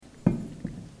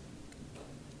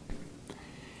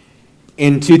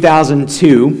In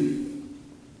 2002,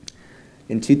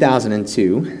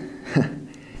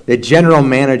 the general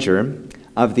manager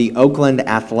of the Oakland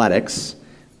Athletics,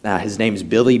 his name's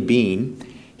Billy Beane,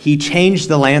 he changed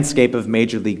the landscape of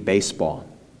Major League Baseball.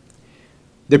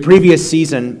 The previous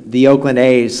season, the Oakland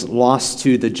A's lost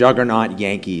to the juggernaut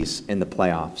Yankees in the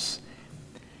playoffs.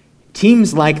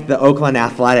 Teams like the Oakland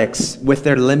Athletics, with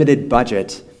their limited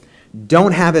budget,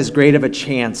 don't have as great of a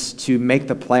chance to make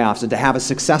the playoffs and to have a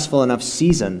successful enough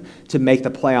season to make the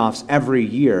playoffs every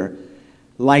year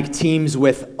like teams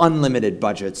with unlimited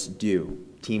budgets do,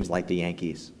 teams like the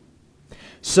Yankees.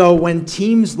 So when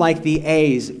teams like the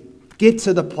A's get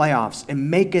to the playoffs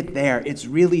and make it there, it's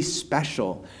really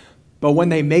special. But when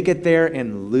they make it there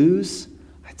and lose,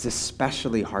 it's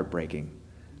especially heartbreaking.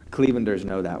 Clevelanders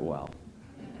know that well.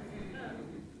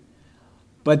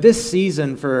 But this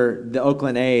season for the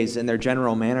Oakland A's and their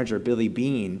general manager, Billy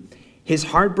Beane, his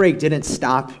heartbreak didn't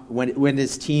stop when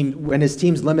his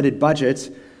team's limited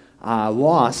budget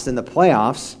lost in the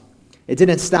playoffs. It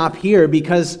didn't stop here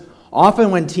because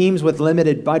often when teams with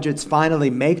limited budgets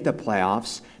finally make the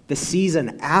playoffs, the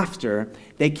season after,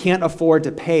 they can't afford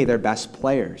to pay their best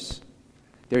players,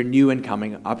 their new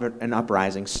incoming and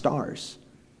uprising stars.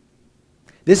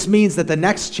 This means that the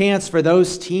next chance for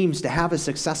those teams to have a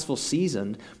successful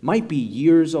season might be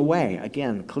years away.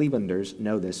 Again, Clevelanders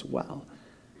know this well.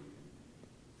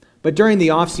 But during the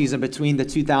offseason between the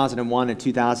 2001 and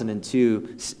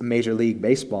 2002 Major League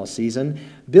Baseball season,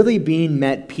 Billy Beane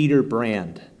met Peter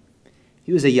Brand.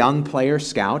 He was a young player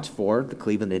scout for the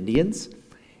Cleveland Indians,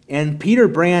 and Peter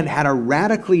Brand had a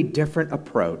radically different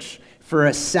approach for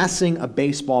assessing a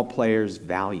baseball player's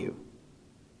value.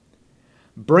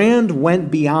 Brand went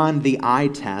beyond the eye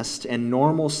test and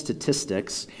normal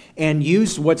statistics and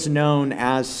used what's known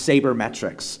as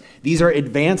sabermetrics. These are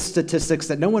advanced statistics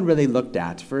that no one really looked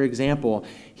at. For example,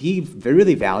 he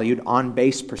really valued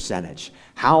on-base percentage,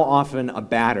 how often a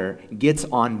batter gets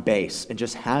on base and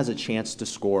just has a chance to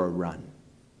score a run.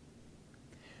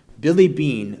 Billy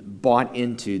Beane bought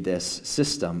into this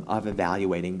system of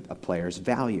evaluating a player's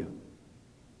value.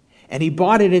 And he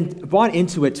bought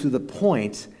into it to the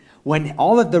point when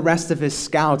all of the rest of his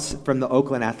scouts from the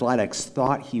Oakland Athletics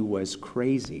thought he was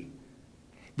crazy.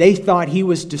 They thought he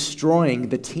was destroying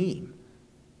the team.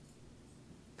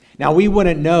 Now, we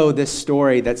wouldn't know this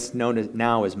story that's known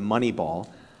now as Moneyball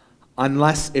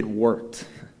unless it worked.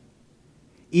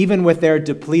 Even with their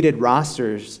depleted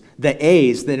rosters, the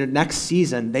A's, the next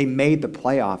season, they made the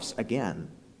playoffs again.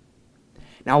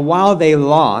 Now, while they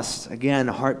lost, again,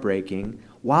 heartbreaking,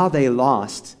 while they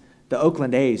lost, the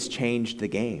Oakland A's changed the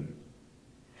game.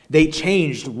 They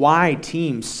changed why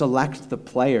teams select the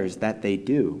players that they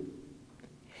do.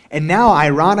 And now,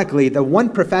 ironically, the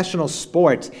one professional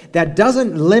sport that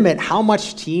doesn't limit how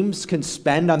much teams can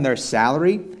spend on their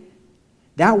salary,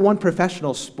 that one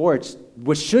professional sport,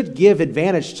 which should give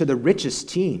advantage to the richest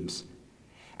teams,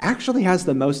 actually has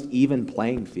the most even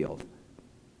playing field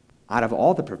out of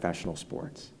all the professional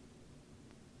sports.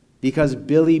 Because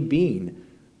Billy Beane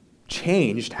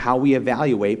changed how we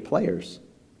evaluate players.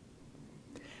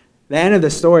 The end of the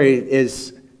story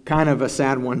is kind of a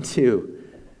sad one too.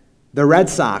 The Red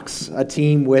Sox, a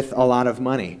team with a lot of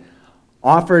money,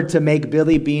 offered to make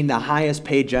Billy Beane the highest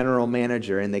paid general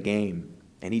manager in the game,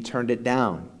 and he turned it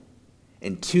down.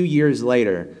 And 2 years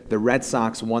later, the Red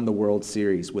Sox won the World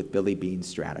Series with Billy Beane's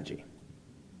strategy.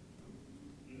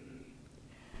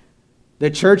 The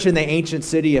church in the ancient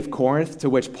city of Corinth, to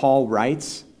which Paul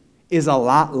writes, is a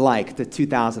lot like the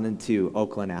 2002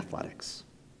 Oakland Athletics.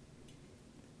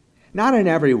 Not in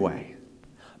every way,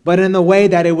 but in the way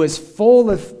that it was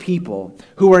full of people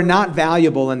who were not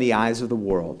valuable in the eyes of the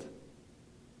world,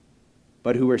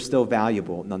 but who were still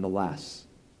valuable nonetheless.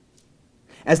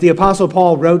 As the Apostle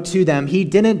Paul wrote to them, he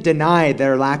didn't deny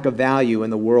their lack of value in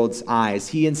the world's eyes.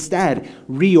 He instead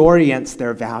reorients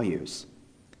their values.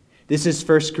 This is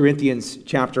 1 Corinthians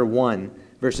chapter 1,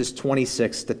 verses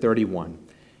 26 to 31.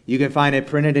 You can find it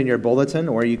printed in your bulletin,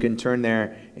 or you can turn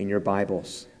there in your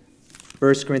Bibles.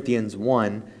 1 Corinthians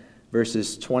 1,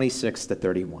 verses 26 to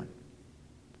 31.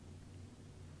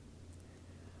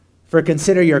 For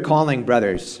consider your calling,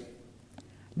 brothers.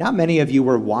 Not many of you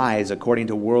were wise according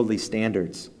to worldly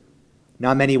standards.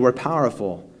 Not many were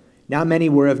powerful. Not many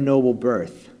were of noble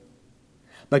birth.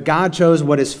 But God chose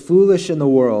what is foolish in the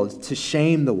world to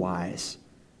shame the wise.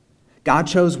 God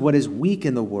chose what is weak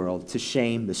in the world to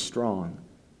shame the strong.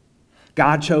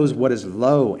 God chose what is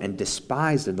low and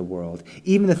despised in the world,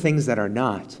 even the things that are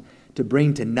not, to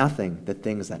bring to nothing the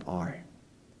things that are,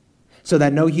 so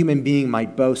that no human being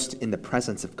might boast in the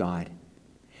presence of God.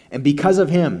 And because of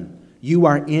him, you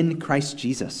are in Christ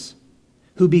Jesus,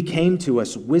 who became to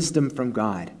us wisdom from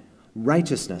God,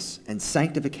 righteousness and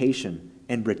sanctification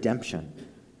and redemption,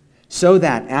 so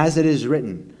that, as it is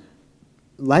written,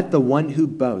 let the one who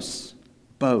boasts,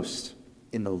 boast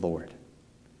in the Lord.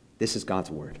 This is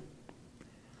God's word.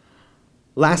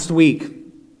 Last week,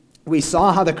 we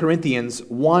saw how the Corinthians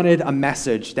wanted a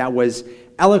message that was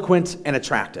eloquent and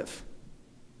attractive.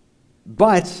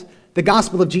 But the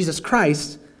gospel of Jesus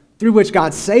Christ, through which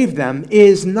God saved them,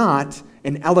 is not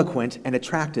an eloquent and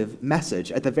attractive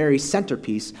message. At the very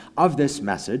centerpiece of this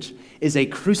message is a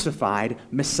crucified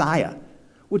Messiah,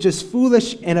 which is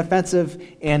foolish and offensive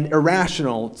and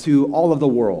irrational to all of the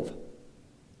world.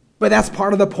 But that's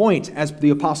part of the point, as the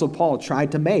Apostle Paul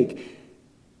tried to make,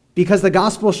 because the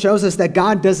gospel shows us that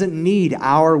God doesn't need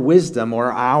our wisdom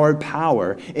or our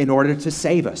power in order to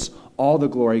save us. All the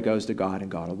glory goes to God and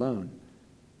God alone.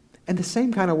 And the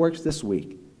same kind of works this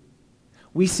week.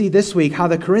 We see this week how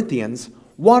the Corinthians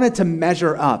wanted to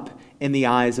measure up in the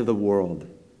eyes of the world,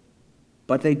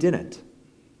 but they didn't.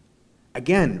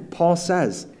 Again, Paul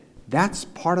says that's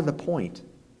part of the point.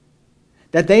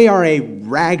 That they are a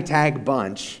ragtag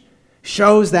bunch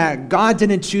shows that God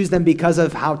didn't choose them because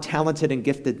of how talented and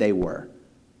gifted they were.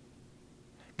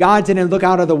 God didn't look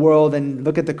out of the world and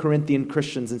look at the Corinthian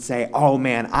Christians and say, oh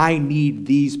man, I need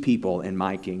these people in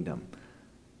my kingdom.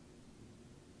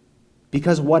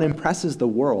 Because what impresses the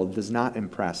world does not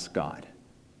impress God.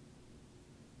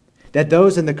 That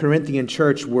those in the Corinthian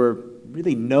church were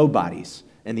really nobodies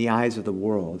in the eyes of the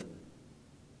world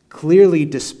clearly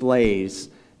displays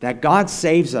that God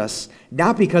saves us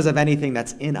not because of anything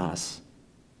that's in us,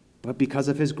 but because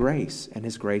of his grace and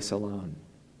his grace alone.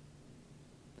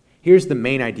 Here's the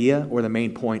main idea or the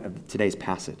main point of today's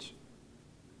passage.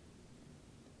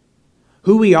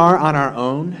 Who we are on our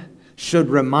own should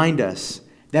remind us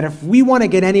that if we want to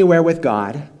get anywhere with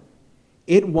God,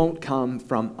 it won't come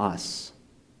from us.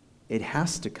 It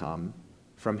has to come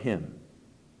from him.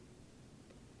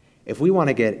 If we want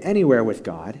to get anywhere with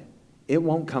God, it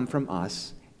won't come from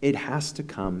us. It has to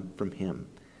come from him.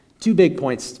 2 big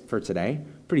points for today.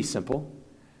 Pretty simple.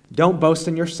 Don't boast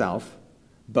in yourself.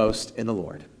 Boast in the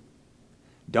Lord.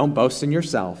 Don't boast in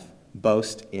yourself.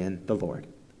 Boast in the Lord.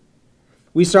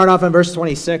 We start off in verse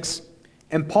 26.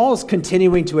 And Paul's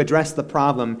continuing to address the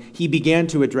problem he began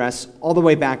to address all the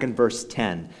way back in verse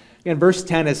 10. Again, verse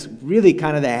 10 is really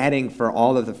kind of the heading for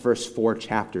all of the first 4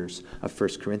 chapters of 1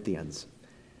 Corinthians.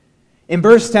 In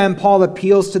verse 10, Paul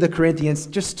appeals to the Corinthians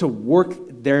just to work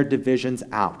their divisions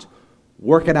out.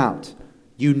 Work it out.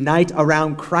 Unite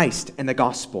around Christ and the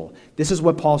gospel. This is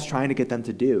what Paul's trying to get them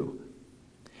to do.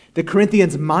 The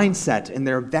Corinthians' mindset and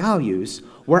their values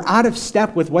were out of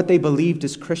step with what they believed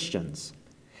as Christians.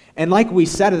 And like we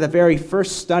said at the very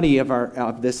first study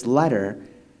of this letter,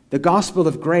 the gospel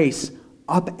of grace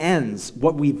upends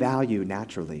what we value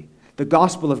naturally. The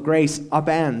gospel of grace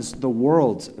upends the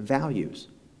world's values.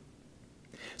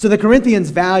 So the Corinthians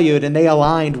valued and they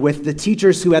aligned with the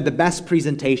teachers who had the best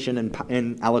presentation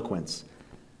and eloquence.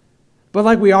 But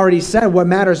like we already said, what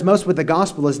matters most with the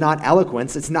gospel is not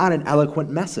eloquence. It's not an eloquent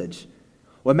message.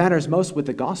 What matters most with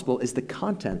the gospel is the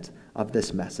content of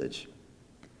this message.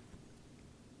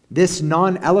 This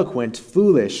non-eloquent,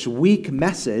 foolish, weak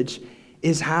message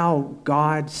is how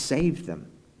God saved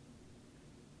them.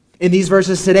 In these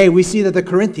verses today, we see that the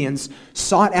Corinthians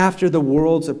sought after the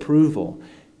world's approval.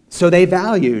 So they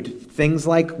valued things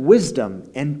like wisdom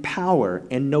and power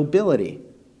and nobility.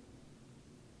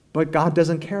 But God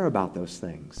doesn't care about those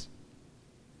things.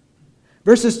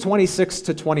 Verses 26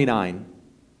 to 29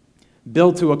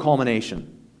 build to a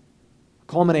culmination.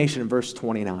 Culmination in verse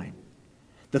 29.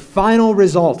 The final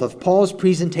result of Paul's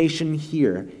presentation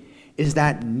here is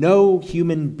that no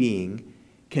human being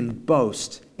can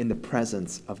boast in the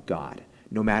presence of God,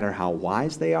 no matter how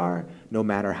wise they are, no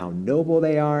matter how noble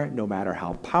they are, no matter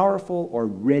how powerful or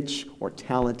rich or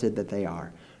talented that they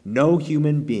are. No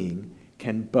human being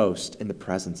can boast in the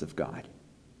presence of God.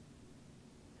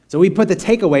 So we put the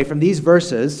takeaway from these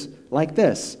verses like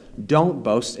this: don't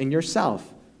boast in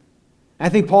yourself. I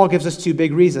think Paul gives us 2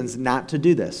 big reasons not to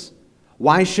do this.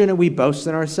 Why shouldn't we boast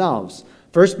in ourselves?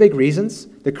 First big reasons,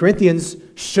 the Corinthians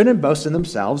shouldn't boast in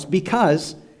themselves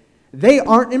because they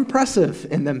aren't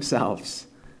impressive in themselves.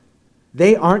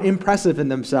 They aren't impressive in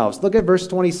themselves. Look at verse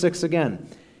 26 again.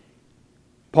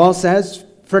 Paul says,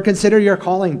 "For consider your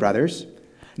calling, brothers.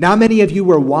 Not many of you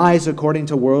were wise according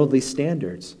to worldly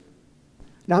standards.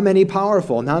 Not many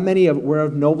powerful. Not many were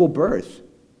of noble birth."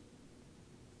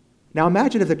 Now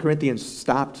imagine if the Corinthians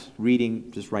stopped reading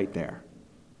just right there.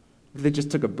 If they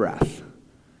just took a breath.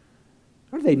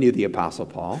 Or if they knew the Apostle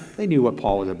Paul. They knew what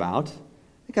Paul was about.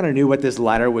 They kind of knew what this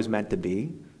letter was meant to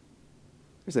be.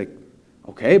 It's like,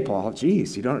 Okay, Paul,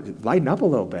 geez, you don't lighten up a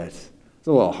little bit. It's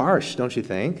a little harsh, don't you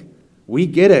think? We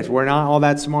get it. We're not all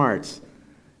that smart.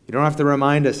 You don't have to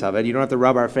remind us of it. You don't have to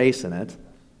rub our face in it.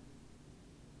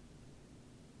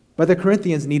 But the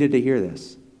Corinthians needed to hear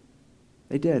this.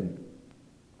 They did.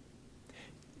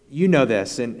 You know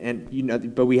this,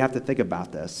 but we have to think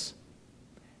about this.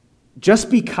 Just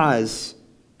because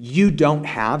you don't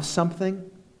have something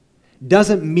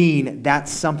doesn't mean that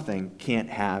something can't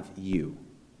have you.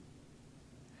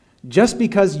 Just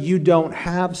because you don't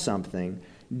have something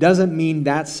doesn't mean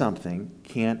that something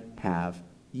can't have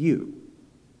you.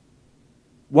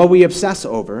 What we obsess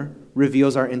over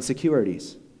reveals our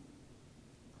insecurities.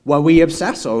 What we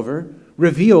obsess over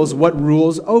reveals what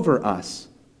rules over us.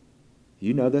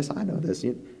 You know this, I know this.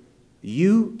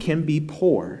 You can be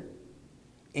poor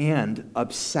and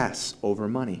obsess over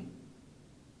money.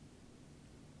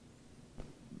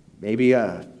 Maybe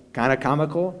kind of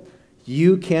comical.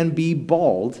 You can be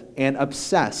bald and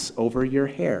obsess over your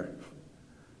hair.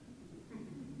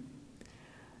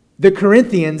 The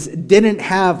Corinthians didn't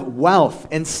have wealth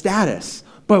and status,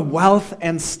 but wealth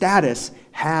and status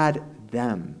had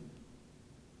them.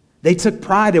 They took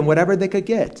pride in whatever they could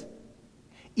get,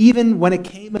 even when it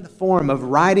came in the form of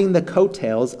riding the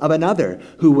coattails of another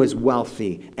who was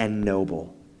wealthy and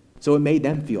noble. So it made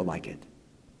them feel like it.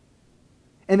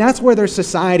 And that's where their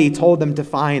society told them to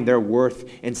find their worth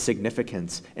and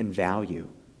significance and value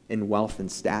in wealth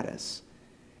and status.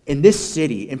 In this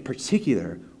city in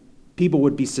particular, people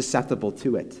would be susceptible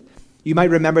to it. You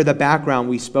might remember the background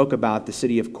we spoke about the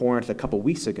city of Corinth a couple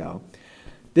weeks ago.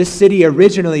 This city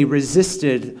originally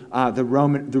resisted the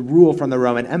rule from the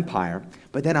Roman Empire,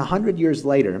 but then 100 years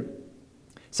later,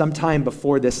 sometime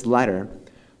before this letter,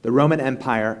 the Roman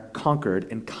Empire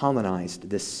conquered and colonized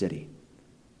this city.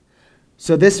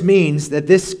 So this means that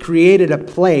this created a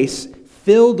place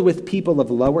filled with people of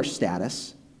lower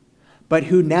status, but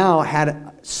who now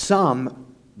had some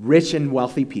rich and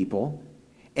wealthy people,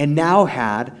 and now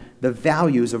had the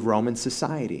values of Roman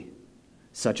society,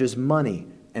 such as money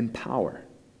and power.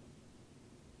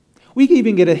 We can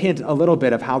even get a hint a little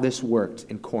bit of how this worked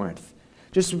in Corinth.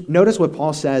 Just notice what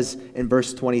Paul says in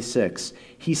verse 26.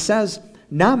 He says,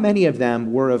 not many of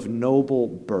them were of noble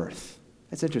birth.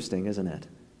 That's interesting, isn't it?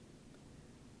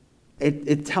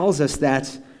 It tells us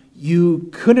that you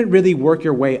couldn't really work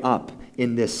your way up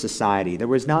in this society. There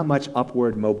was not much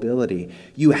upward mobility.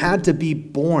 You had to be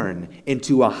born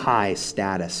into a high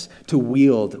status to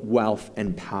wield wealth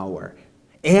and power.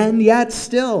 And yet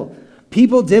still,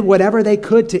 people did whatever they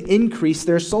could to increase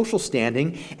their social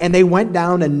standing, and they went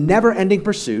down a never-ending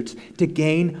pursuit to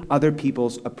gain other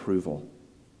people's approval.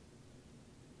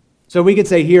 So we could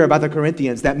say here about the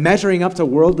Corinthians that measuring up to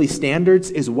worldly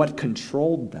standards is what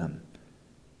controlled them.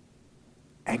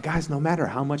 And guys, no matter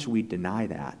how much we deny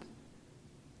that,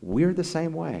 we're the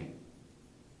same way.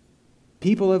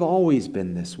 People have always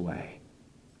been this way.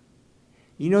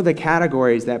 You know the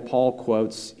categories that Paul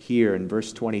quotes here in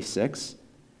verse 26?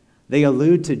 They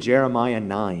allude to Jeremiah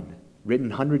 9,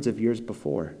 written hundreds of years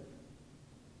before.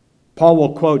 Paul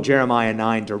will quote Jeremiah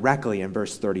 9 directly in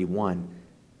verse 31.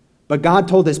 But God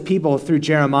told his people through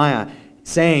Jeremiah,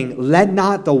 saying, let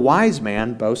not the wise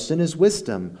man boast in his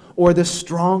wisdom, or the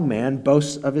strong man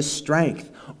boast of his strength,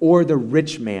 or the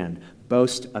rich man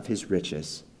boast of his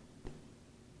riches.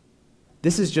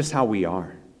 This is just how we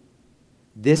are.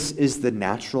 This is the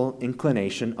natural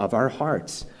inclination of our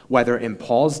hearts, whether in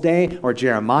Paul's day or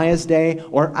Jeremiah's day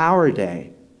or our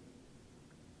day.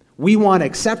 We want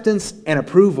acceptance and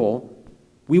approval.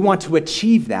 We want to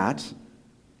achieve that.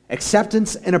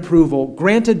 Acceptance and approval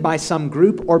granted by some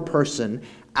group or person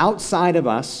outside of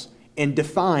us and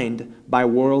defined by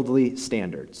worldly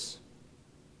standards.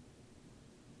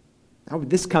 Now,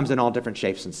 this comes in all different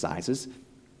shapes and sizes,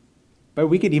 but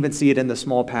we can even see it in the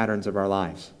small patterns of our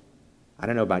lives. I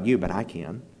don't know about you, but I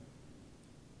can.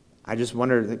 I just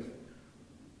wonder,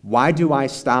 why do I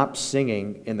stop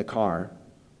singing in the car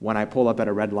when I pull up at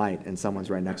a red light and someone's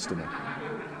right next to me?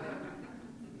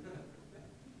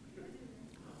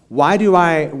 Why do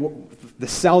the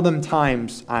seldom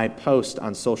times I post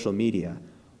on social media,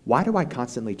 why do I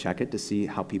constantly check it to see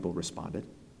how people responded?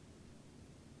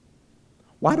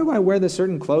 Why do I wear the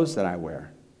certain clothes that I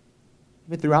wear,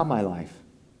 even throughout my life?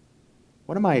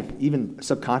 What am I even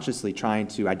subconsciously trying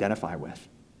to identify with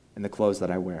in the clothes that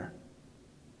I wear?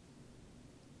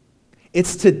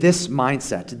 It's to this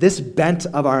mindset, this bent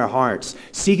of our hearts,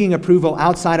 seeking approval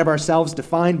outside of ourselves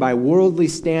defined by worldly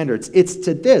standards. It's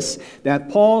to this that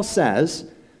Paul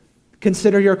says,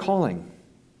 consider your calling.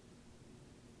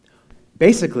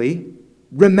 Basically,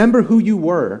 remember who you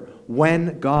were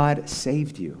when God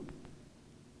saved you.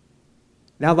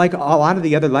 Now, like a lot of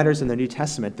the other letters in the New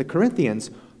Testament, the Corinthians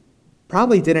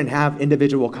probably didn't have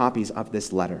individual copies of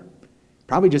this letter.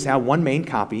 Probably just had one main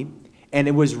copy, and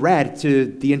it was read to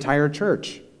the entire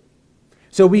church.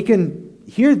 So we can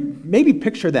maybe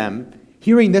picture them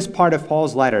hearing this part of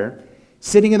Paul's letter,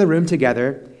 sitting in the room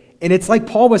together, and it's like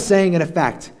Paul was saying in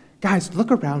effect, guys,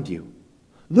 look around you.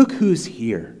 Look who's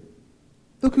here.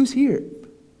 Look who's here.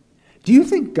 Do you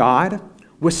think God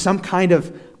was some kind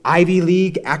of Ivy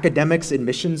League academics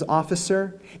admissions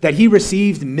officer, that he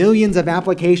received millions of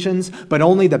applications, but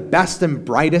only the best and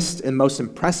brightest and most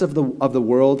impressive of the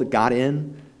world got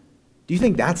in? Do you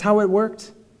think that's how it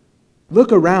worked?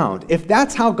 Look around. If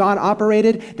that's how God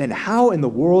operated, then how in the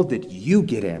world did you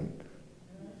get in?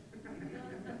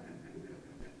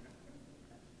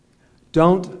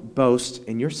 Don't boast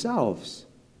in yourselves,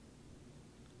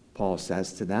 Paul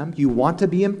says to them. You want to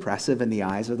be impressive in the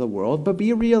eyes of the world, but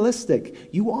be realistic.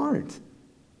 You aren't.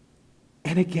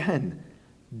 And again,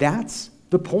 that's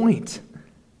the point.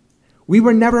 We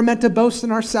were never meant to boast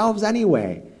in ourselves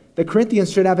anyway. The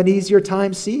Corinthians should have an easier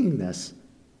time seeing this.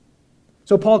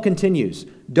 So Paul continues,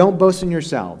 don't boast in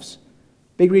yourselves.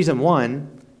 Big reason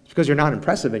one, is because you're not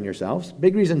impressive in yourselves.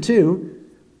 Big reason two,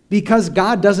 because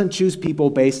God doesn't choose people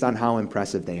based on how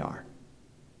impressive they are.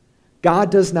 God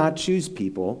does not choose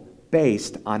people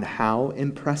based on how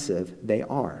impressive they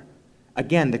are.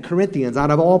 Again, the Corinthians,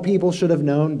 out of all people, should have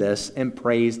known this and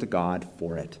praised God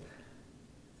for it.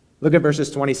 Look at verses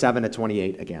 27 to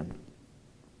 28 again.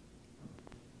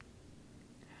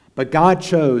 But God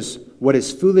chose what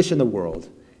is foolish in the world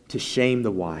to shame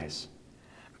the wise.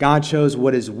 God chose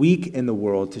what is weak in the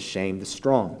world to shame the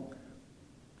strong.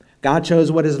 God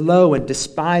chose what is low and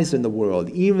despised in the world,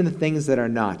 even the things that are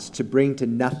not, to bring to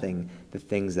nothing the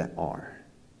things that are.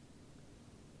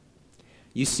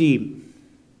 You see,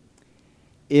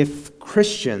 if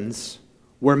Christians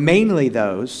were mainly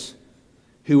those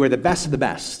who were the best of the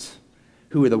best,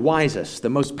 who were the wisest, the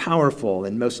most powerful,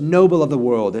 and most noble of the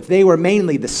world, if they were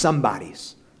mainly the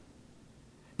somebodies,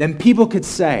 then people could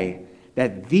say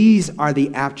that these are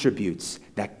the attributes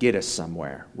that get us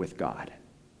somewhere with God.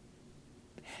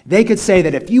 They could say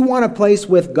that if you want a place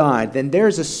with God, then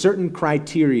there's a certain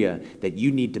criteria that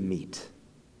you need to meet.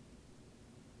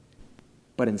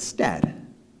 But instead,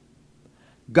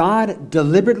 God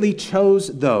deliberately chose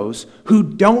those who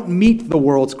don't meet the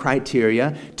world's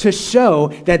criteria to show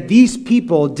that these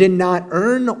people did not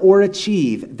earn or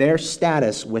achieve their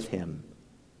status with Him.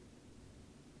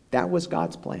 That was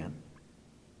God's plan.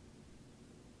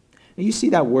 And you see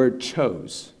that word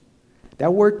chose.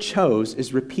 That word chose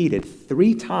is repeated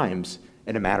 3 times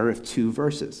in a matter of 2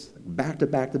 verses, back to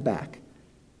back to back.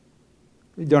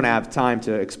 We don't have time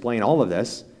to explain all of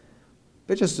this,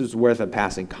 but just is worth a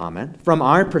passing comment. From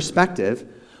our perspective,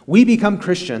 we become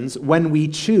Christians when we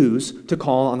choose to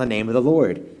call on the name of the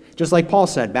Lord, just like Paul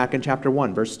said back in chapter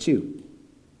 1, verse 2.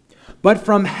 But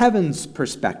from heaven's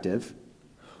perspective,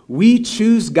 we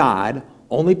choose God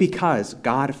only because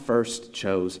God first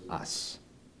chose us.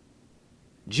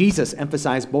 Jesus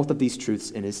emphasized both of these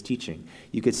truths in his teaching.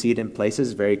 You could see it in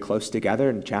places very close together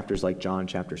in chapters like John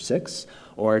chapter 6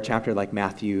 or a chapter like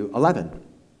Matthew 11.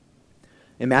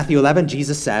 In Matthew 11,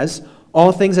 Jesus says,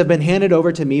 "All things have been handed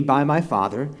over to me by my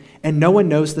Father, and no one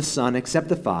knows the Son except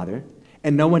the Father,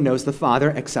 and no one knows the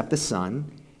Father except the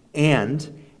Son,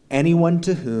 and anyone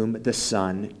to whom the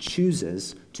Son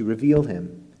chooses to reveal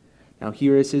him." Now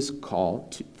here is his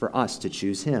call for us to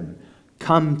choose him.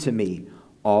 "Come to me,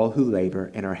 all who labor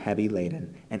and are heavy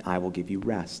laden, and I will give you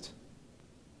rest."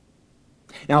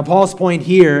 Now, Paul's point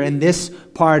here in this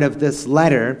part of this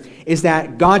letter is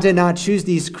that God did not choose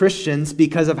these Christians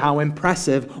because of how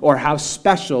impressive or how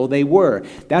special they were.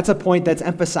 That's a point that's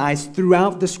emphasized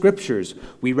throughout the Scriptures.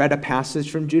 We read a passage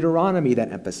from Deuteronomy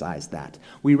that emphasized that.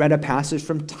 We read a passage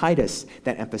from Titus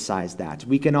that emphasized that.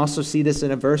 We can also see this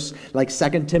in a verse like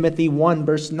 2 Timothy 1,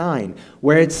 verse 9,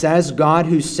 where it says, "God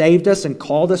who saved us and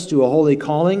called us to a holy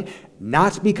calling,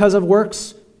 not because of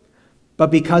works, but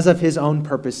because of his own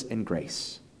purpose and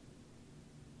grace."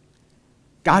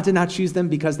 God did not choose them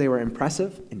because they were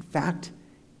impressive. In fact,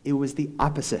 it was the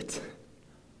opposite.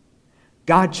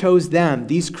 God chose them,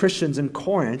 these Christians in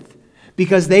Corinth,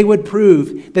 because they would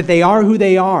prove that they are who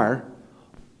they are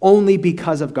only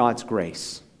because of God's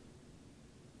grace.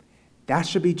 That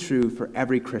should be true for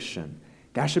every Christian.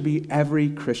 That should be every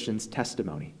Christian's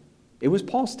testimony. It was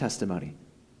Paul's testimony.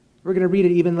 We're going to read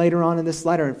it even later on in this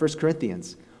letter in 1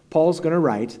 Corinthians. Paul's going to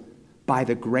write, "By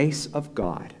the grace of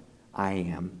God, I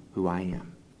am who I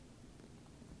am."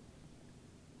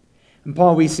 And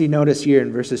Paul, we see, notice here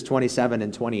in verses 27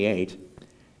 and 28,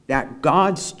 that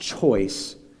God's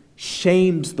choice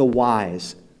shames the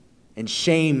wise and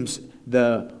shames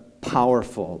the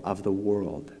powerful of the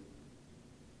world.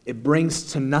 It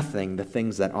brings to nothing the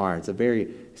things that are.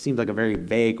 Seems like a very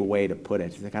vague way to put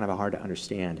it. It's kind of hard to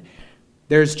understand.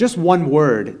 There's just one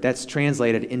word that's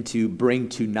translated into bring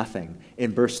to nothing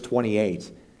in verse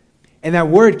 28. And that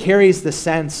word carries the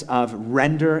sense of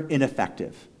render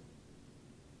ineffective.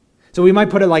 So we might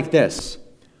put it like this.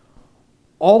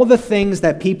 All the things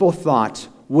that people thought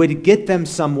would get them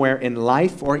somewhere in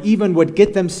life or even would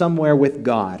get them somewhere with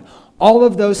God, all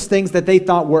of those things that they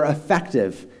thought were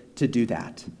effective to do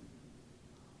that,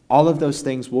 all of those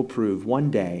things will prove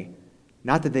one day,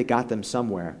 not that they got them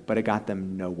somewhere, but it got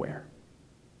them nowhere.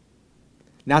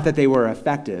 Not that they were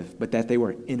effective, but that they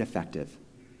were ineffective.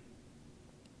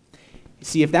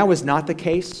 See, if that was not the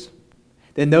case,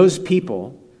 then those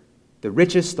people, the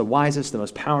richest, the wisest, the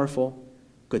most powerful,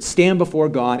 could stand before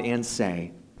God and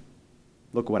say,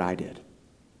 look what I did.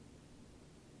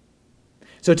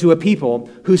 So to a people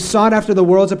who sought after the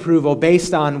world's approval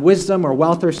based on wisdom or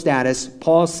wealth or status,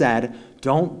 Paul said,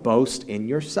 don't boast in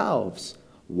yourselves.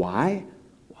 Why?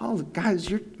 Well, guys,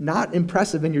 you're not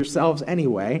impressive in yourselves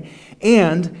anyway,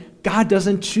 and God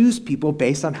doesn't choose people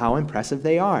based on how impressive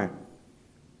they are.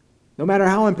 No matter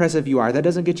how impressive you are, that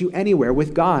doesn't get you anywhere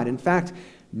with God. In fact,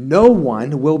 no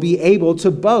one will be able to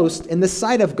boast in the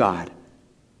sight of God.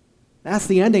 That's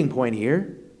the ending point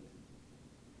here.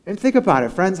 And think about it,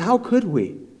 friends. How could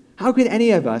we? How could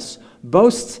any of us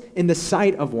boast in the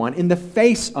sight of one, in the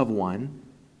face of one,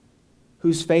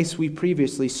 whose face we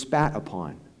previously spat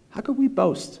upon? How could we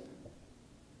boast?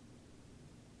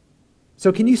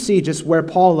 So can you see just where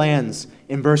Paul lands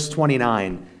in verse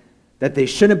 29? That they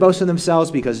shouldn't boast in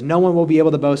themselves because no one will be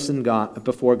able to boast in God,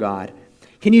 before God.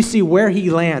 Can you see where he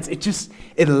lands?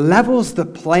 It levels the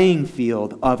playing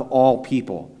field of all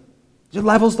people. It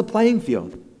levels the playing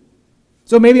field.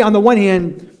 So maybe on the one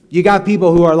hand, you got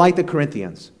people who are like the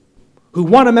Corinthians, who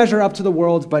want to measure up to the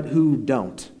world, but who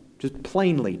don't, just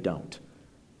plainly don't.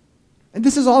 And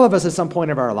this is all of us at some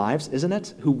point of our lives, isn't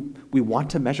it? Who we want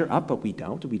to measure up, but we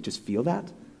don't. We just feel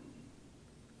that.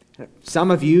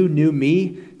 Some of you knew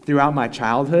me throughout my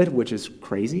childhood, which is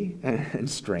crazy and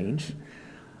strange.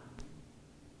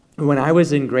 When I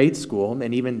was in grade school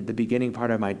and even the beginning part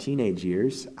of my teenage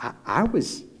years, I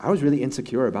was really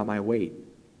insecure about my weight.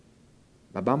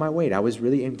 I was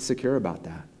really insecure about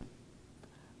that.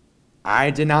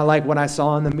 I did not like what I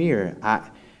saw in the mirror.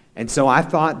 And so I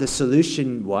thought the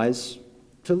solution was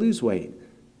to lose weight.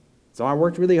 So I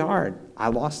worked really hard. I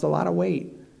lost a lot of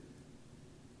weight.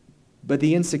 But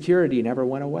the insecurity never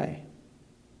went away.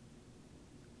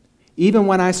 Even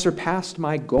when I surpassed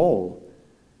my goal,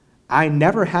 I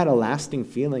never had a lasting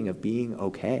feeling of being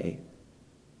okay.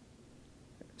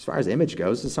 As far as image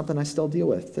goes, it's something I still deal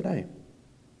with today.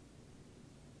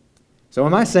 So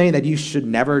am I saying that you should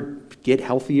never get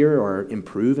healthier or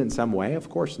improve in some way? Of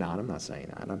course not. I'm not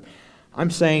saying that.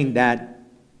 I'm saying that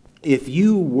if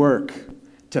you work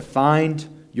to find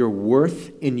your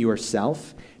worth in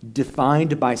yourself,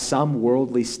 defined by some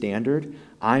worldly standard,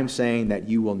 I'm saying that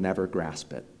you will never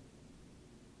grasp it.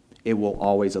 It will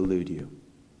always elude you.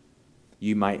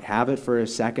 You might have it for a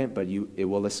second, but it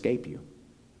will escape you.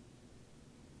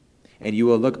 And you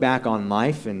will look back on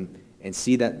life and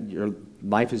see that your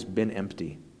life has been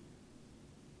empty.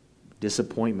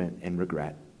 Disappointment and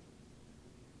regret.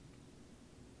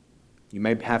 You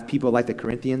may have people like the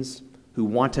Corinthians who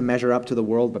want to measure up to the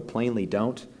world but plainly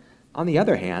don't. On the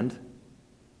other hand,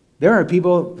 there are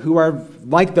people who are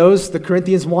like those the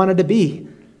Corinthians wanted to be.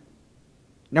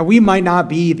 Now, we might not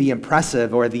be the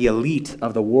impressive or the elite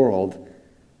of the world,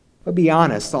 but be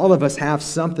honest, all of us have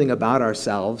something about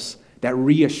ourselves that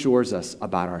reassures us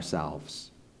about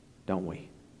ourselves, don't we?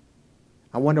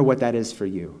 I wonder what that is for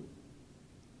you.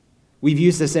 We've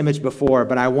used this image before,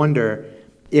 but I wonder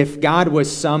if God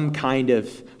was some kind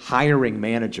of hiring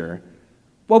manager,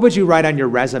 what would you write on your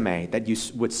resume that you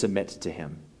would submit to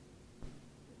him?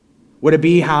 Would it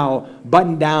be how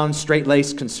buttoned down,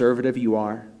 straight-laced conservative you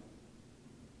are?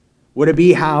 Would it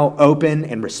be how open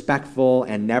and respectful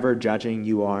and never judging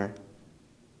you are?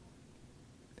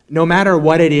 No matter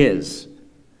what it is,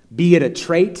 be it a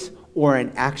trait or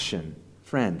an action,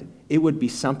 friend, it would be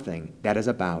something that is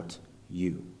about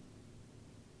you.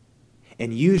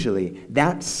 And usually,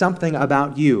 that something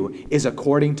about you is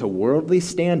according to worldly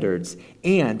standards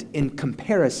and in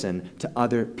comparison to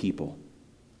other people.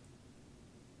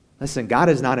 Listen, God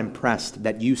is not impressed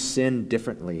that you sin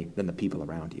differently than the people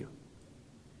around you.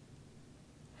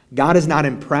 God is not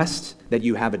impressed that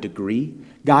you have a degree.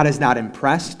 God is not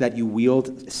impressed that you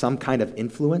wield some kind of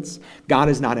influence. God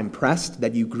is not impressed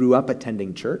that you grew up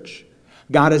attending church.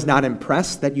 God is not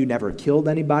impressed that you never killed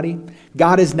anybody.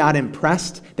 God is not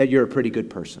impressed that you're a pretty good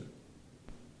person.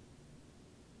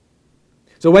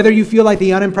 So whether you feel like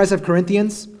the unimpressive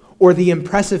Corinthians or the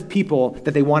impressive people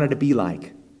that they wanted to be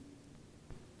like,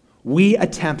 we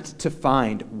attempt to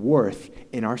find worth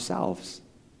in ourselves.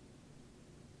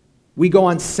 We go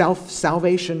on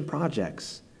self-salvation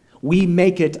projects. We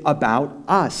make it about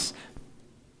us.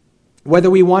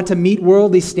 Whether we want to meet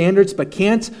worldly standards but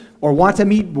can't, or want to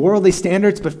meet worldly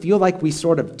standards but feel like we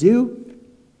sort of do,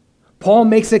 Paul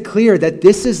makes it clear that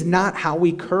this is not how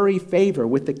we curry favor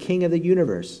with the King of the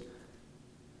universe.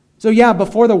 So yeah,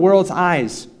 before the world's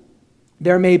eyes,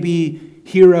 there may be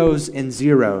heroes and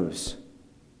zeros.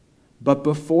 But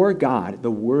before God,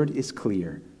 the word is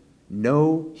clear.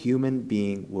 No human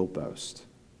being will boast.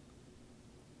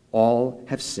 All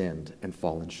have sinned and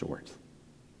fallen short.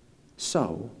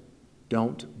 So,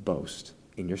 don't boast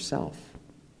in yourself.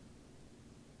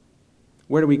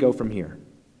 Where do we go from here?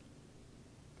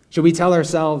 Should we tell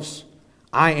ourselves,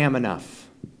 I am enough?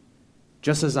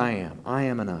 Just as I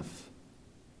am enough.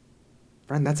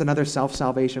 Friend, that's another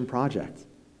self-salvation project.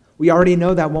 We already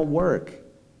know that won't work.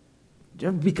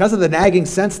 Because of the nagging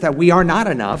sense that we are not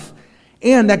enough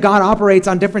and that God operates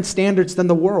on different standards than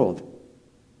the world.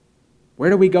 Where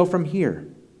do we go from here?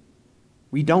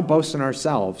 We don't boast in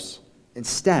ourselves.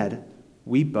 Instead,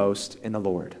 we boast in the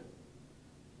Lord.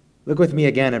 Look with me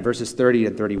again at verses 30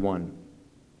 and 31.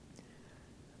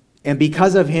 And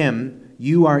because of him,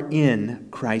 you are in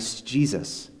Christ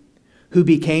Jesus, who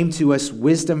became to us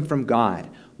wisdom from God,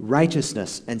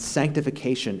 righteousness and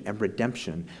sanctification and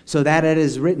redemption, so that it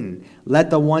is written,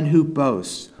 let the one who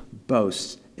boasts,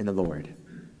 boast in the Lord.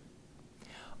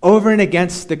 Over and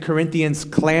against the Corinthians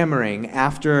clamoring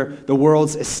after the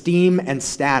world's esteem and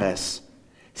status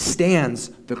stands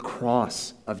the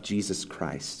cross of Jesus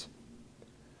Christ.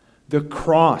 The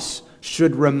cross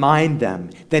should remind them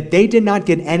that they did not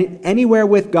get anywhere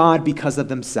with God because of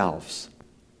themselves.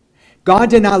 God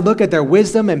did not look at their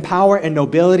wisdom and power and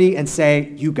nobility and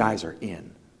say, you guys are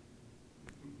in.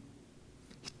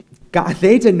 God,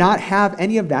 they did not have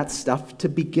any of that stuff to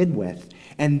begin with.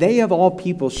 And they, of all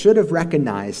people, should have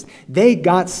recognized they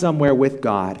got somewhere with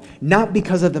God, not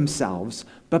because of themselves,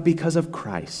 but because of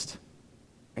Christ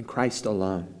and Christ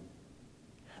alone.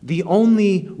 The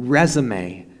only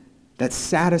resume that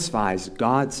satisfies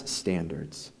God's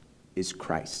standards is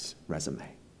Christ's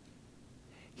resume.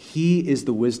 He is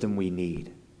the wisdom we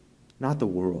need, not the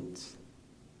world's.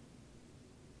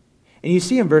 And you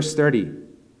see in verse 30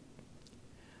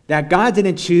 that God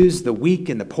didn't choose the weak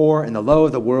and the poor and the low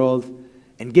of the world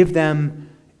and give them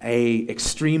an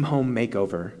extreme home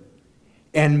makeover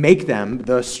and make them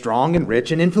the strong and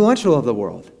rich and influential of the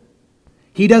world.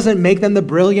 He doesn't make them the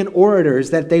brilliant orators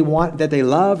that they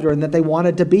loved or that they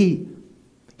wanted to be.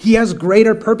 He has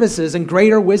greater purposes and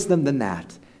greater wisdom than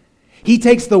that. He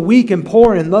takes the weak and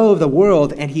poor and low of the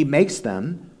world and he makes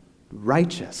them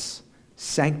righteous,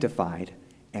 sanctified,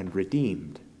 and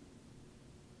redeemed.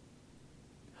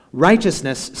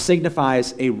 Righteousness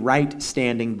signifies a right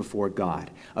standing before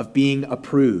God, of being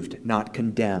approved, not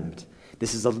condemned.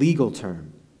 This is a legal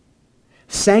term.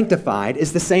 Sanctified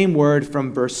is the same word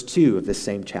from verse 2 of this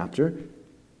same chapter.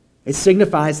 It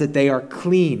signifies that they are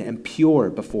clean and pure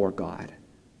before God.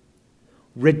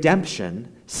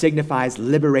 Redemption signifies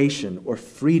liberation or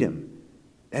freedom.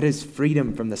 That is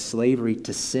freedom from the slavery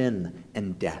to sin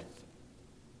and death.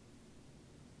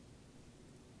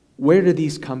 Where do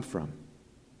these come from?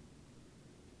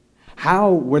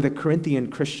 How were the Corinthian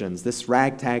Christians, this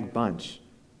ragtag bunch,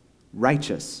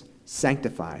 righteous,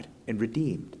 sanctified, and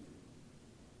redeemed?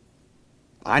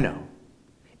 I know.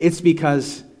 It's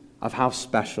because of how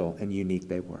special and unique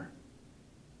they were.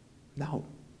 No.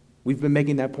 We've been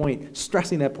making that point,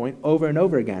 stressing that point over and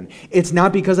over again. It's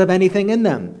not because of anything in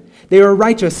them. They were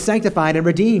righteous, sanctified, and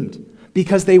redeemed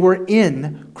because they were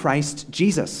in Christ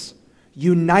Jesus,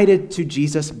 united to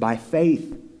Jesus by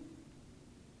faith.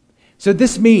 So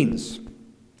this means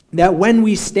that when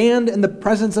we stand in the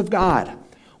presence of God,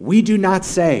 we do not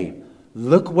say,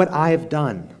 look what I have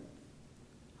done.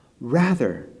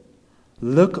 Rather,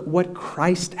 look what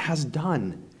Christ has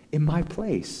done in my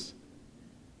place.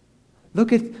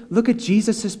 Look at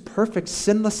Jesus' perfect,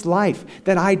 sinless life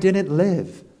that I didn't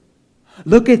live.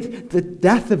 Look at the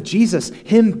death of Jesus,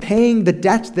 him paying the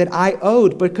debt that I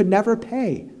owed but could never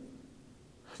pay.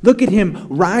 Look at him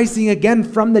rising again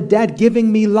from the dead,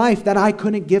 giving me life that I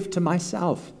couldn't give to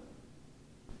myself.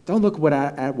 Don't look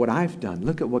at what I've done.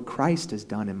 Look at what Christ has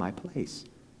done in my place.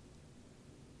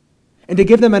 And to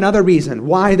give them another reason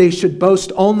why they should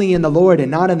boast only in the Lord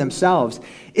and not in themselves,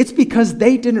 it's because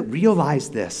they didn't realize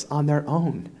this on their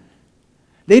own.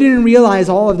 They didn't realize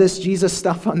all of this Jesus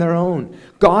stuff on their own.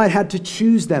 God had to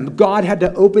choose them. God had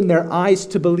to open their eyes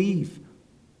to believe.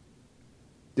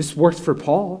 This worked for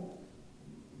Paul.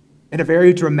 In a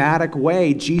very dramatic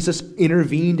way, Jesus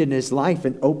intervened in his life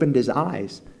and opened his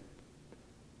eyes.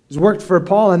 This worked for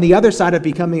Paul. On the other side of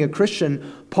becoming a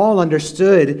Christian, Paul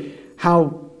understood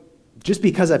how, just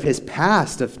because of his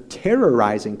past of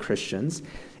terrorizing Christians,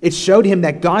 it showed him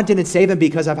that God didn't save him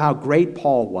because of how great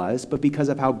Paul was, but because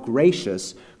of how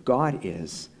gracious God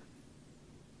is.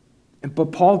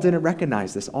 But Paul didn't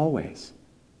recognize this always.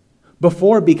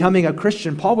 Before becoming a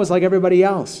Christian, Paul was like everybody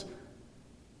else.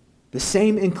 The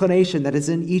same inclination that is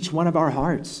in each one of our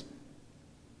hearts,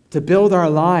 to build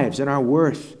our lives and our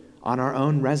worth on our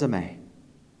own resume,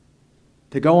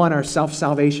 to go on our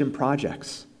self-salvation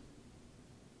projects.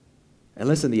 And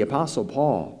listen, the Apostle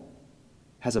Paul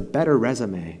has a better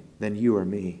resume than you or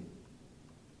me.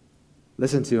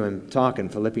 Listen to him talk in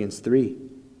Philippians 3.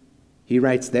 He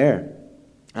writes there,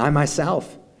 I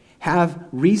myself have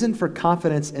reason for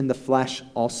confidence in the flesh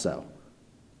also.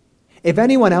 If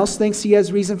anyone else thinks he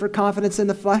has reason for confidence in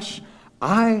the flesh,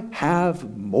 I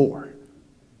have more.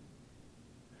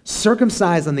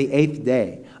 Circumcised on the 8th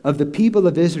day, of the people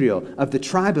of Israel, of the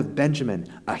tribe of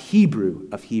Benjamin, a Hebrew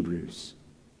of Hebrews.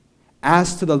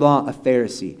 As to the law, a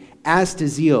Pharisee. As to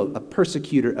zeal, a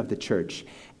persecutor of the church.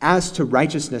 As to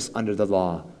righteousness under the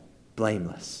law,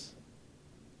 blameless.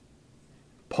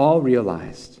 Paul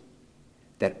realized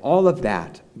that all of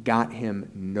that got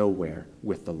him nowhere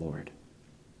with the Lord.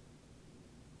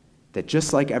 That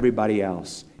just like everybody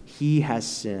else, he has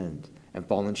sinned and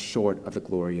fallen short of the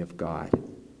glory of God.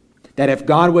 That if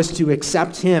God was to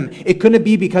accept him, it couldn't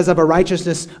be because of a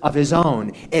righteousness of his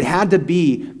own. It had to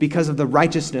be because of the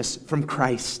righteousness from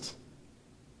Christ.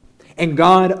 And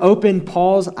God opened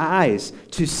Paul's eyes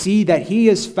to see that he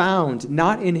is found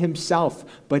not in himself,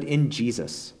 but in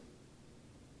Jesus.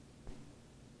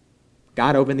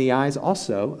 God opened the eyes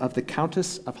also of the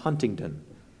Countess of Huntingdon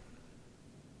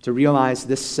to realize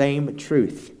this same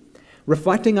truth.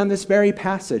 Reflecting on this very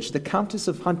passage, the Countess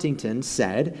of Huntingdon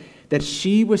said that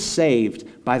she was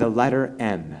saved by the letter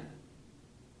M.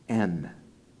 M.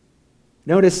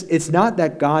 Notice, it's not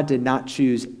that God did not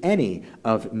choose any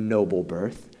of noble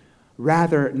birth,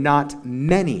 rather not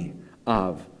many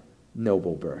of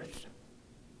noble birth.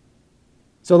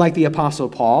 So like the Apostle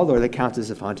Paul or the Countess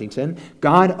of Huntingdon,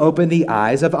 God opened the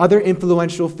eyes of other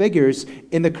influential figures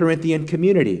in the Corinthian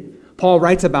community. Paul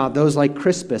writes about those like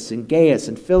Crispus and Gaius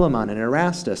and Philemon and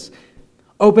Erastus.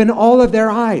 Open all of their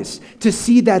eyes to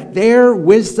see that their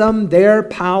wisdom, their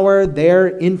power,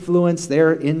 their influence,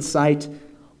 their insight,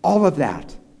 all of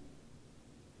that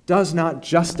does not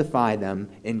justify them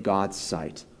in God's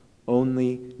sight.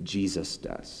 Only Jesus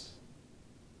does.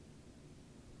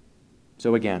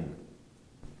 So again,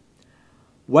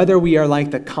 whether we are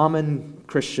like the common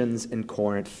Christians in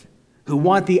Corinth who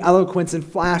want the eloquence and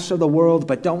flash of the world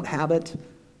but don't have it,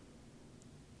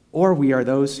 or we are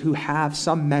those who have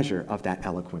some measure of that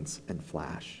eloquence and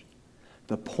flash,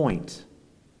 the point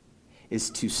is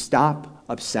to stop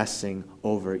obsessing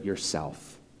over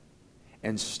yourself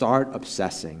and start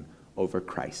obsessing over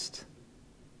Christ.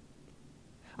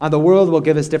 The world will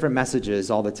give us different messages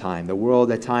all the time. The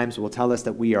world at times will tell us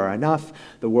that we are enough.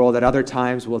 The world at other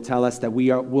times will tell us that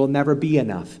we'll never be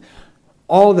enough.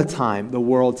 All the time, the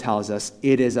world tells us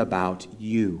it is about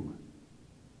you.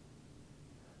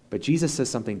 But Jesus says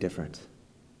something different.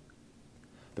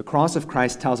 The cross of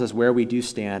Christ tells us where we do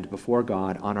stand before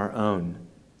God on our own.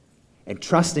 And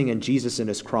trusting in Jesus and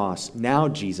his cross, now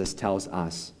Jesus tells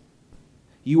us,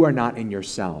 you are not in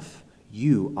yourself.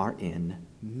 You are in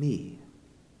me.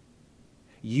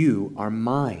 You are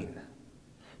mine.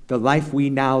 The life we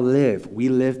now live, we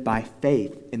live by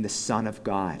faith in the Son of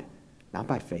God, not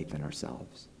by faith in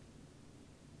ourselves.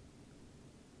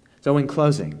 So in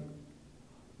closing,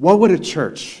 what would a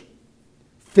church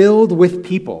filled with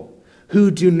people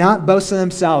who do not boast in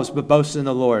themselves but boast in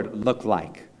the Lord look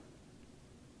like?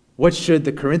 What should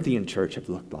the Corinthian church have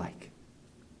looked like?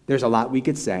 There's a lot we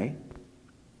could say.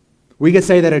 We could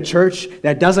say that a church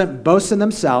that doesn't boast in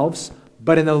themselves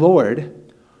but in the Lord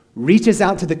reaches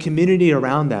out to the community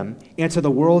around them and to the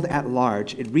world at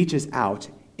large. It reaches out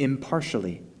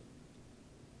impartially.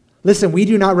 Listen, we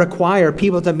do not require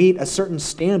people to meet a certain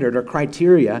standard or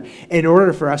criteria in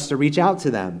order for us to reach out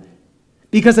to them.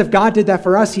 Because if God did that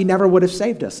for us, he never would have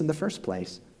saved us in the first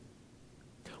place.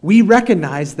 We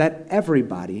recognize that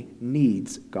everybody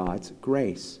needs God's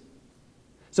grace.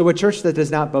 So a church that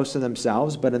does not boast in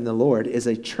themselves but in the Lord is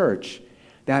a church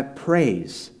that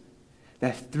prays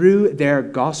that through their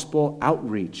gospel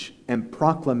outreach and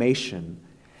proclamation,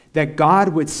 that God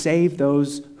would save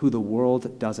those who the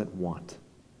world doesn't want.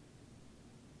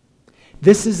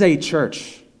 This is a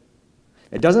church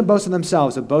that doesn't boast in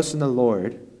themselves, but boasts in the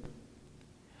Lord,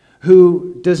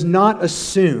 who does not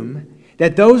assume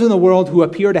that those in the world who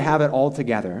appear to have it all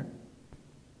together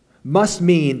must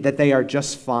mean that they are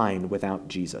just fine without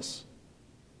Jesus.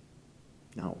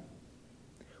 No.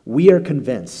 We are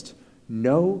convinced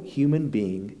no human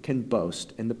being can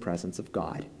boast in the presence of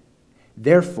God.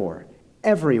 Therefore,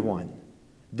 everyone,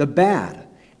 the bad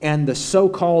and the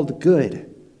so-called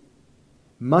good,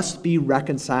 must be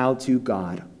reconciled to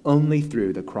God only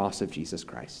through the cross of Jesus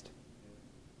Christ.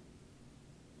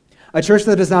 A church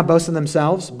that does not boast in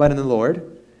themselves, but in the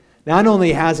Lord, not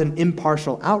only has an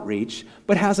impartial outreach,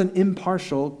 but has an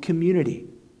impartial community.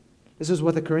 This is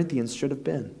what the Corinthians should have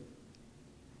been.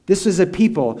 This is a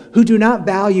people who do not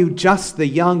value just the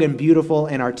young and beautiful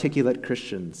and articulate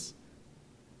Christians.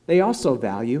 They also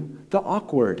value the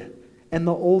awkward and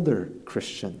the older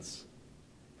Christians,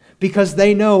 because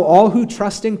they know all who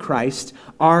trust in Christ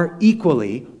are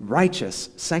equally righteous,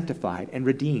 sanctified, and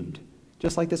redeemed,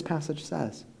 just like this passage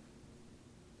says.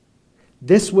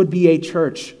 This would be a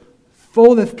church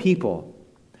full of people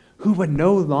who would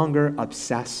no longer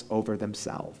obsess over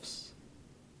themselves,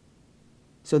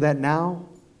 so that now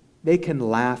they can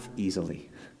laugh easily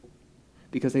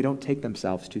because they don't take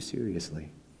themselves too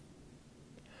seriously,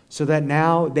 so that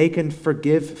now they can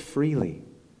forgive freely,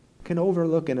 can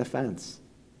overlook an offense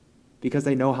because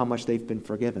they know how much they've been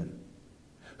forgiven,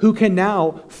 who can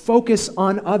now focus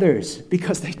on others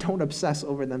because they don't obsess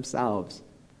over themselves.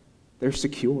 They're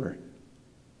secure.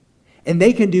 And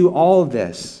they can do all of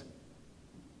this.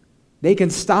 They can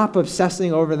stop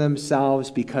obsessing over themselves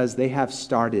because they have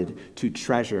started to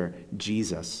treasure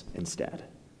Jesus instead.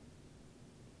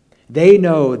 They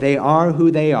know they are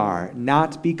who they are,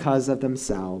 not because of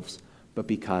themselves, but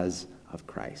because of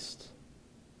Christ.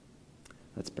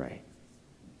 Let's pray.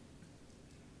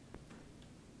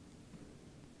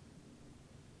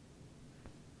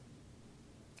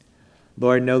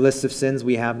 Lord, no list of sins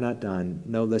we have not done,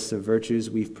 no list of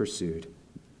virtues we've pursued,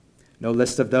 no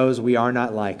list of those we are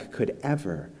not like could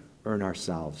ever earn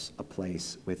ourselves a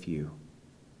place with you.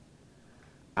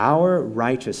 Our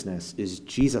righteousness is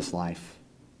Jesus' life,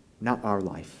 not our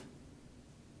life.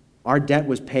 Our debt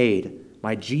was paid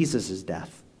by Jesus'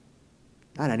 death,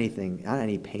 not anything, not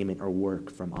any payment or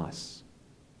work from us.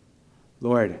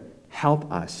 Lord,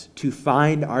 help us to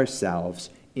find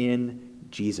ourselves in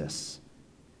Jesus,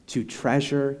 to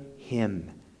treasure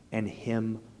him and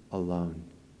him alone.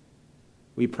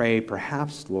 We pray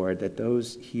perhaps, Lord, that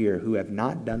those here who have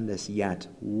not done this yet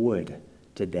would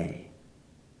today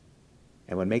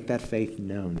and would make that faith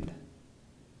known.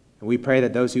 And we pray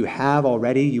that those who have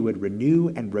already, you would renew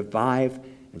and revive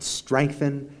and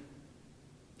strengthen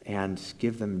and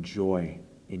give them joy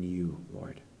in you,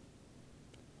 Lord.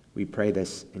 We pray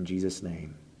this in Jesus'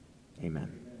 name.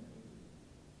 Amen.